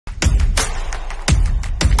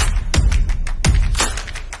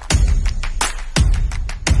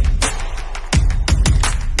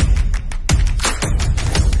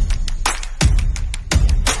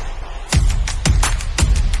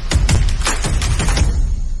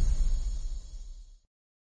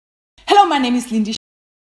my name is Lindy.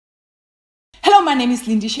 Hello, my name is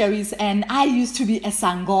Lindy Sherries, and I used to be a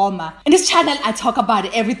Sangoma. In this channel, I talk about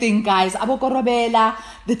everything, guys. Abokorobela,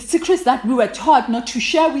 the secrets that we were taught not to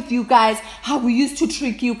share with you guys, how we used to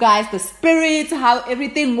trick you guys, the spirits, how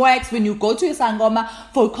everything works when you go to a Sangoma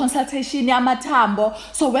for consultation, Yamatambo.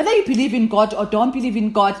 So whether you believe in God or don't believe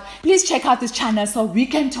in God, please check out this channel so we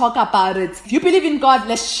can talk about it. If you believe in God,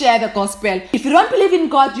 let's share the gospel. If you don't believe in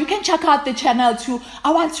God, you can check out the channel too.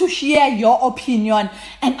 I want to hear your opinion,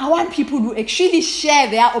 and I want people to actually share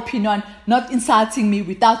their opinion, not insulting me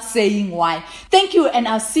without saying why. Thank you, and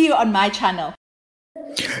I'll see you on my channel.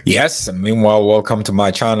 Yes, meanwhile, welcome to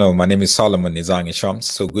my channel. My name is Solomon Nizangi.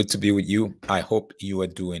 So good to be with you. I hope you are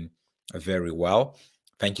doing very well.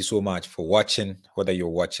 Thank you so much for watching, whether you're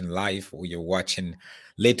watching live or you're watching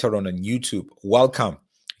later on YouTube. Welcome.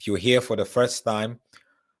 If you're here for the first time,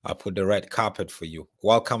 I put the red carpet for you.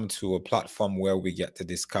 Welcome to a platform where we get to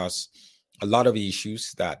discuss a lot of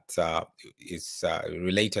issues that is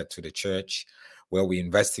related to the church, where we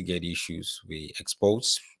investigate issues, we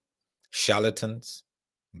expose charlatans,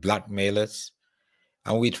 blackmailers,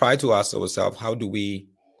 and we try to ask ourselves, how do we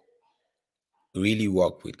really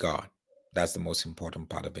work with God? That's the most important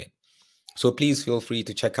part of it. So please feel free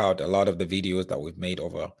to check out a lot of the videos that we've made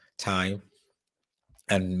over time,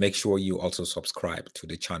 and make sure you also subscribe to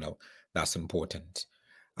the channel. That's important.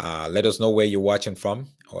 Let us know where you're watching from,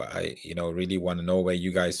 or I really want to know where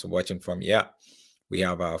you guys are watching from. Yeah, we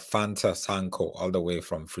have Fanta Sanko all the way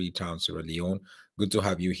from Freetown, Sierra Leone. Good to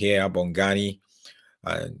have you here, Bongani.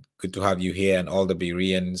 Good to have you here, and all the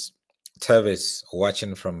Bereans. Tervis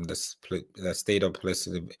watching from the state of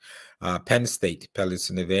Penn State,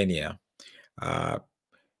 Pennsylvania.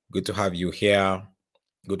 Good to have you here.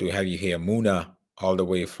 Good to have you here, Muna, all the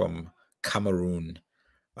way from Cameroon.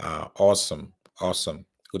 Awesome.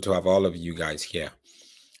 Good to have all of you guys here.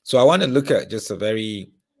 So I want to look at just a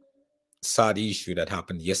very sad issue that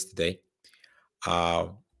happened yesterday.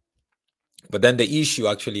 But then the issue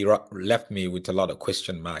actually left me with a lot of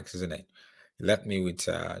question marks, isn't it? It left me with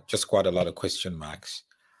just quite a lot of question marks.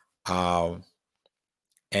 And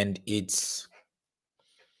it's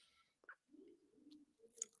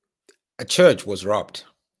a church was robbed,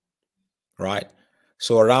 right?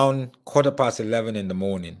 So around 11:15 in the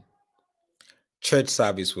morning, church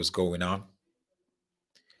service was going on.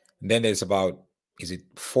 And then there's about,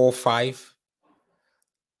 4 or 5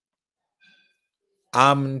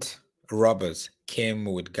 armed robbers came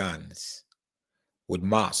with guns, with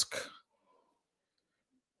masks,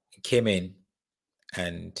 came in,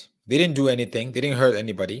 and they didn't do anything. They didn't hurt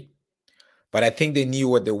anybody, but I think they knew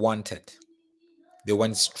what they wanted. They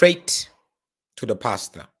went straight to the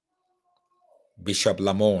pastor, Bishop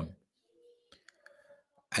Lamont,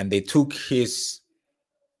 and they took his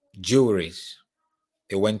jewelries.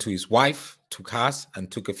 They went to his wife, took hers,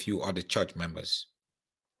 and took a few other church members.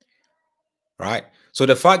 Right? So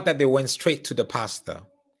the fact that they went straight to the pastor,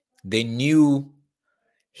 they knew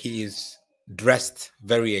he is dressed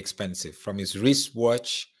very expensive, from his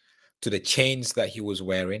wristwatch to the chains that he was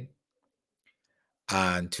wearing,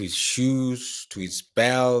 and to his shoes, to his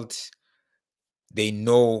belt. They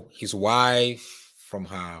know his wife from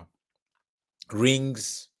her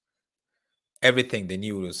rings, everything. They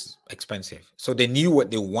knew was expensive. So they knew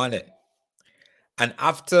what they wanted. And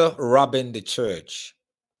after robbing the church,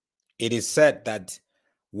 it is said that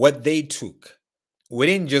what they took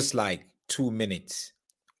within just like 2 minutes,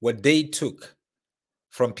 what they took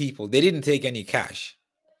from people, they didn't take any cash.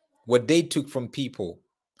 What they took from people,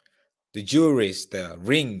 the jewelries, the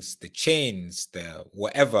rings, the chains, the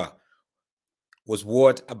whatever, was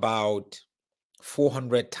worth about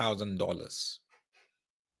 $400,000.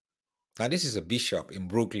 Now, this is a bishop in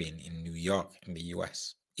Brooklyn, in New York, in the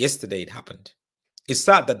US. Yesterday it happened. It's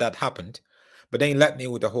sad that that happened, but then you left me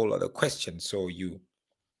with a whole other question. So you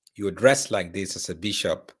are dressed like this as a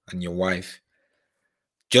bishop, and your wife,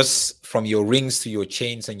 just from your rings to your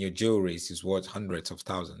chains and your jewelries, is worth hundreds of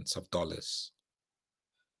thousands of dollars.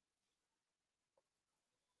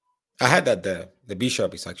 I heard that the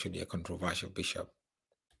bishop is actually a controversial bishop.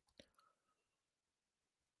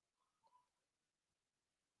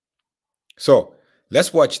 So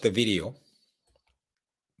let's watch the video.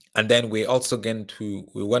 And then we're also going to,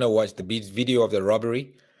 we want to watch the video of the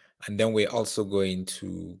robbery. And then we're also going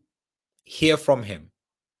to hear from him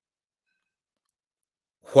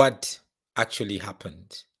what actually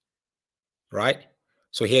happened. Right?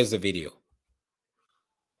 So here's the video.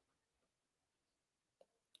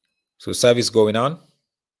 So service going on.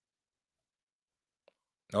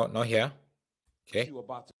 No, not here. Okay.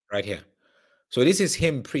 Right here. So this is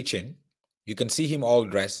him preaching. You can see him all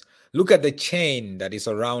dressed. Look at the chain that is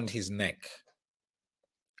around his neck.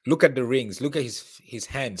 Look at the rings. Look at his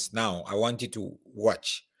hands now. I want you to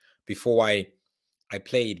watch before I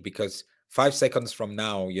play it, because 5 seconds from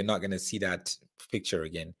now you're not going to see that picture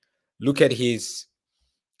again. Look at his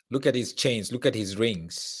chains. Look at his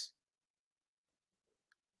rings.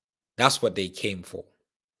 That's what they came for.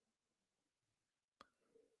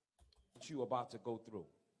 What you about to go through?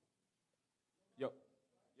 Yo.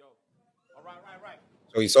 All right.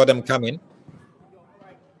 So he saw them coming.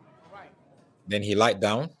 Then he lied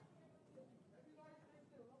down.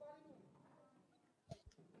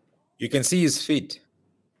 You can see his feet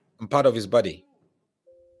and part of his body.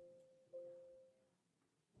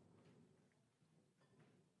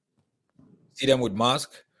 See them with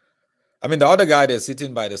mask. I mean, the other guy that's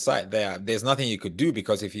sitting by the side there, there's nothing you could do,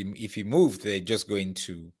 because if he moved, they're just going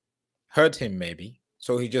to hurt him maybe.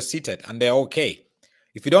 So he just seated and they're okay.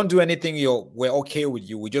 If you don't do anything, we're okay with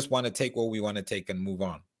you. We just want to take what we want to take and move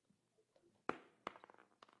on.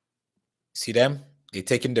 See them? They're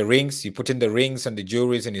taking the rings. You put in the rings and the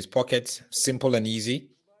jewelries in his pockets. Simple and easy.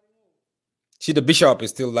 See, the bishop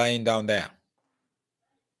is still lying down there.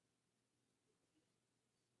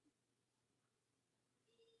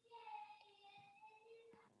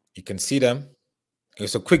 You can see them.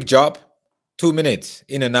 It's a quick job. 2 minutes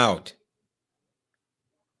in and out.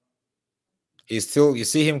 He's still, you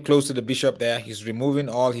see him close to the bishop there. He's removing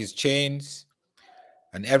all his chains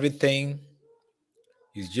and everything,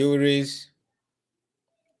 his jewelries.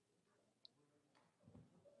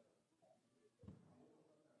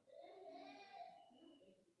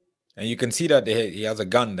 And you can see that he has a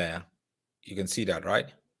gun there. You can see that,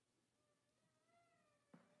 right?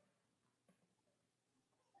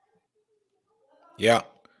 Yeah.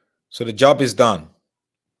 So the job is done.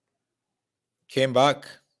 Came back,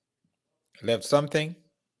 left something.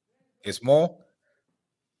 It's more.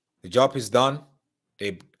 The job is done.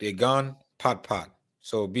 They gone, pat.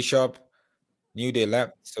 So Bishop knew they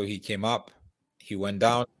left, so he came up. He went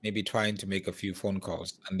down, maybe trying to make a few phone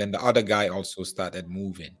calls. And then the other guy also started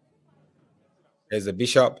moving. There's the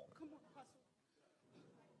bishop.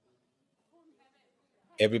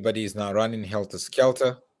 Everybody is now running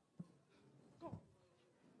helter-skelter.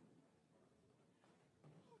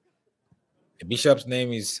 The bishop's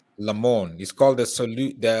name is Lamon. It's called the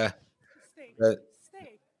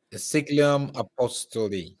Siglium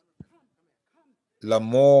Apostoli.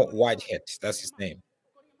 Lamor Whitehead, that's his name.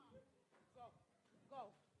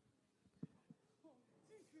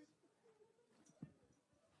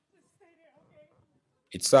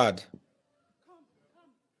 It's sad.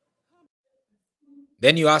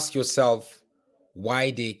 Then you ask yourself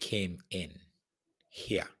why they came in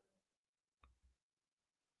here.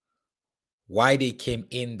 Why they came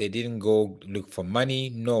in, they didn't go look for money.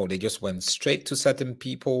 No, they just went straight to certain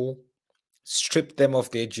people, stripped them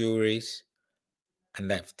of their jewelries, and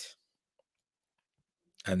left.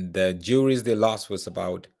 And the jewelries they lost was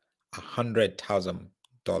about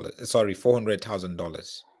 $100,000. Sorry,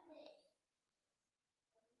 $400,000.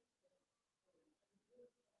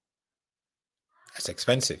 That's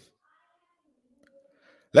expensive.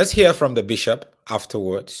 Let's hear from the bishop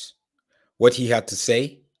afterwards what he had to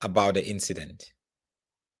say about the incident.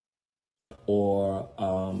 Or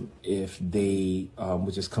if they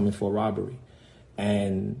were just coming for a robbery.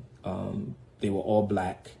 And they were all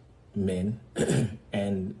black men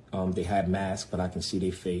and they had masks, but I can see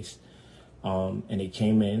their face. And they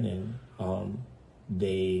came in and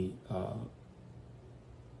they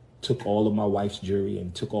took all of my wife's jewelry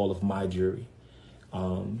and took all of my jewelry.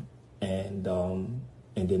 And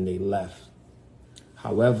then they left.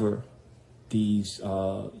 However, these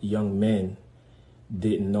young men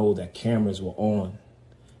didn't know that cameras were on,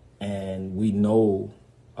 and we know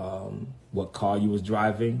what car you was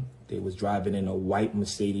driving. They was driving in a white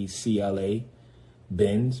Mercedes CLA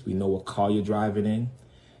Benz. We know what car you're driving in,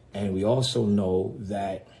 and we also know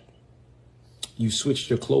that you switched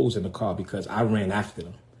your clothes in the car, because I ran after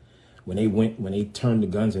them. When they turned the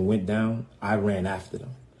guns and went down, I ran after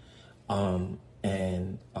them.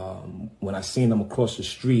 When I seen them across the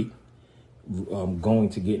street going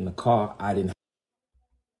to get in the car, I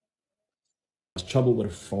was troubled with a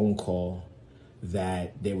phone call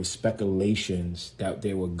that there were speculations that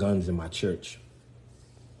there were guns in my church.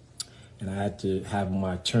 And I had to have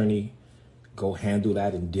my attorney go handle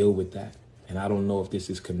that and deal with that. And I don't know if this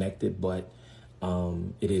is connected, but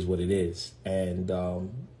it is what it is. And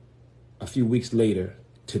a few weeks later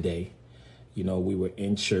today, we were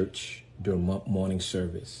in church during morning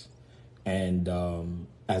service. And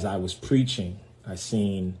as I was preaching, I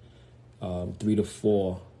seen 3 to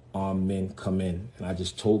 4 armed men come in. And I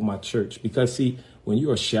just told my church, because see, when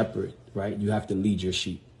you're a shepherd, right, you have to lead your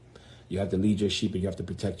sheep. You have to lead your sheep and you have to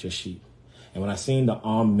protect your sheep. And when I seen the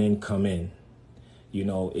armed men come in, you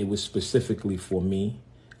know, it was specifically for me.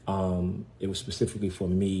 It was specifically for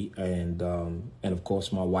me and of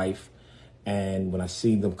course my wife. And when I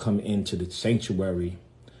seen them come into the sanctuary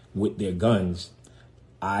with their guns,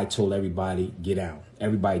 I told everybody, get out.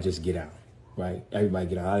 Everybody just get out, right? Everybody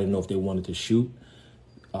get out. I didn't know if they wanted to shoot.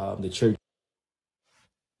 The church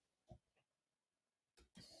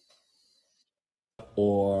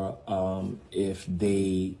or if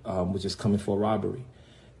they were just coming for a robbery.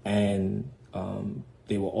 And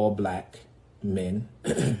they were all black men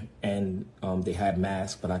and they had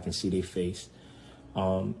masks, but I can see their face.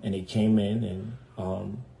 And they came in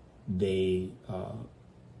and they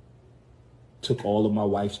took all of my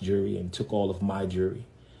wife's jewelry and took all of my jewelry.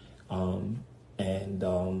 And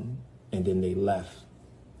then they left.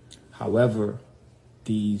 However,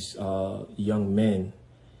 these young men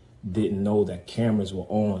didn't know that cameras were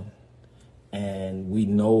on, and we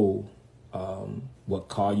know what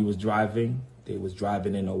car you was driving. They was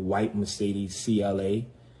driving in a white Mercedes CLA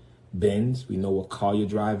Benz. We know what car you're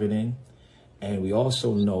driving in, and we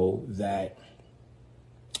also know that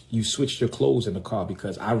you switched your clothes in the car,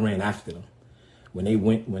 because I ran after them. When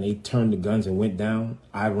they turned the guns and went down,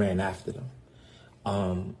 I ran after them.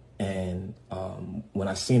 When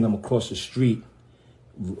I seen them across the street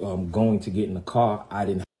going to get in the car, I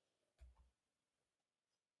didn't.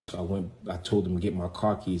 So I told them to get my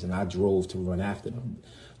car keys and I drove to run after them.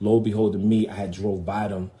 Lo and behold, to me, I had drove by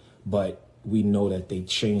them, but we know that they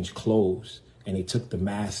changed clothes and they took the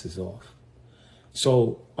masks off.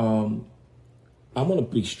 So I'm gonna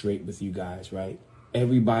be straight with you guys, right?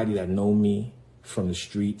 Everybody that know me from the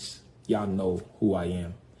streets, y'all know who I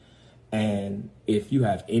am. And if you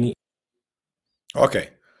have any... Okay,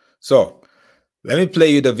 so let me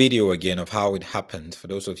play you the video again of how it happened for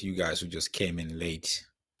those of you guys who just came in late.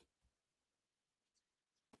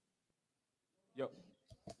 Yo. All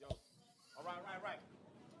right. All right.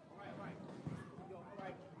 Yo, all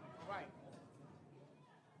right.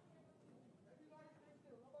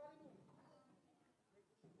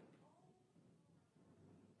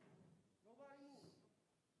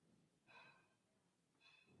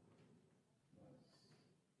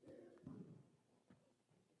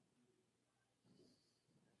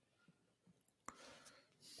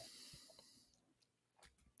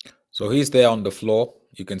 So he's there on the floor.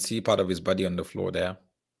 You can see part of his body on the floor there.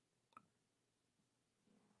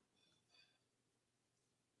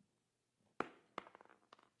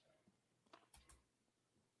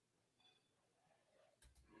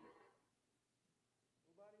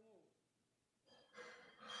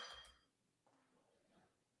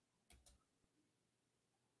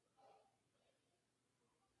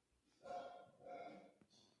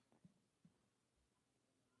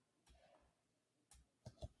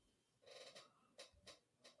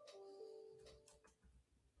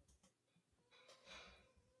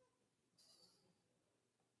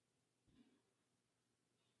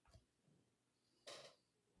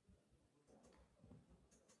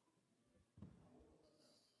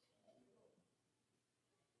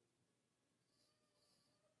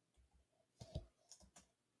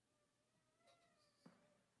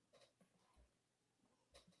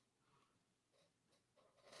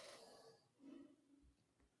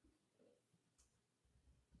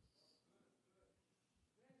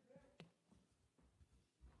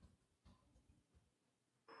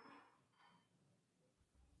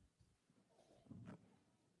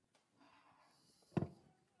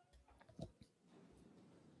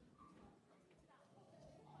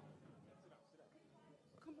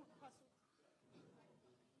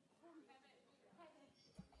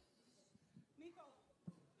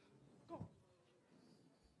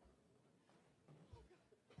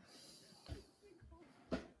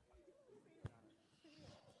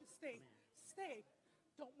 Stay.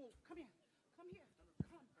 Don't move. Come here.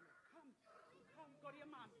 Come. Go to your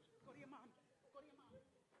mom.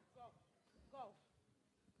 Go.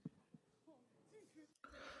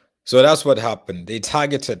 So that's what happened. They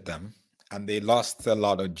targeted them and they lost a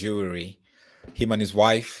lot of jewelry. Him and his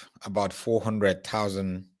wife, about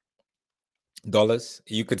 $400,000.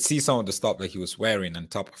 You could see some of the stuff that he was wearing on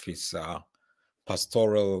top of his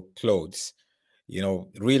pastoral clothes. You know,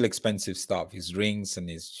 real expensive stuff, his rings and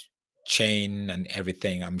his chain and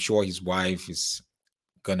everything. I'm sure his wife is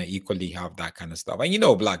gonna equally have that kind of stuff. And you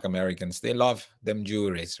know, Black Americans, they love them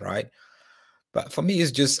jewelries, right? But for me,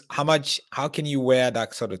 it's just how can you wear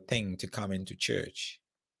that sort of thing to come into church?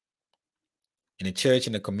 In a church,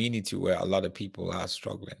 in a community where a lot of people are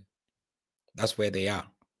struggling. That's where they are.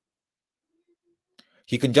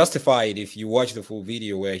 He can justify it. If you watch the full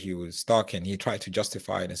video where he was talking, he tried to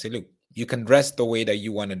justify it and say, look, you can dress the way that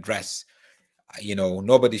you want to dress. You know,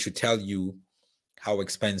 nobody should tell you how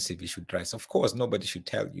expensive you should dress. Of course, nobody should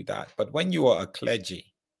tell you that. But when you are a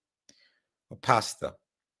clergy, a pastor,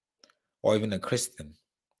 or even a Christian,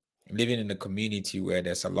 living in a community where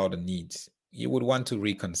there's a lot of needs, you would want to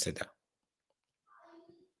reconsider.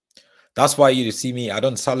 That's why you see me, I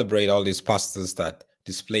don't celebrate all these pastors that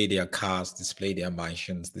display their cars, display their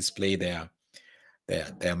mansions, display their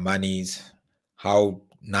monies, how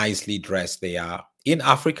nicely dressed they are. In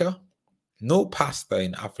Africa, no pastor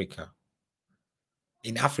in Africa,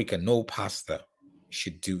 no pastor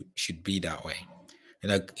should be that way.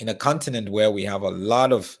 In a continent where we have a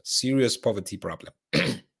lot of serious poverty problem.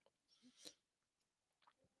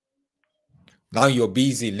 Now you're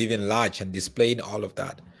busy living large and displaying all of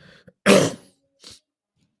that.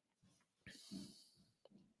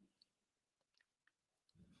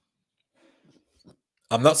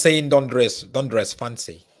 I'm not saying don't dress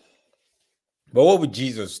fancy. But what would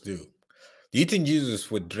Jesus do? Do you think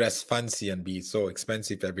Jesus would dress fancy and be so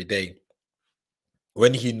expensive every day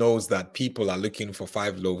when he knows that people are looking for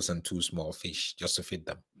 5 loaves and 2 small fish just to feed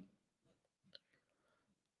them?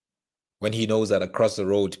 When he knows that across the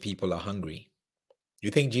road people are hungry?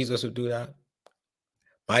 You think Jesus would do that?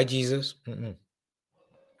 My Jesus?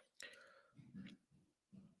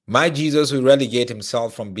 My Jesus will relegate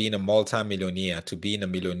himself from being a multi-millionaire to being a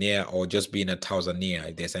millionaire or just being a thousandaire,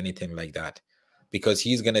 if there's anything like that. Because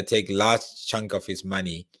he's going to take a large chunk of his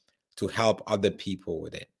money to help other people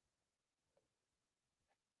with it.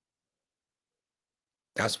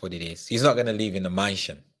 That's what it is. He's not going to live in a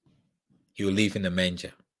mansion. He will live in a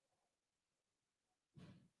manger.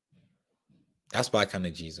 That's my kind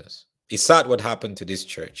of Jesus. It's sad what happened to this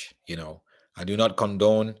church, you know. I do not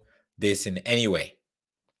condone this in any way.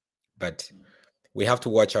 But we have to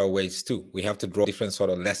watch our ways too. We have to draw different sort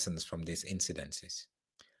of lessons from these incidences.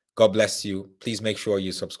 God bless you. Please make sure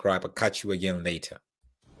you subscribe. I'll catch you again later.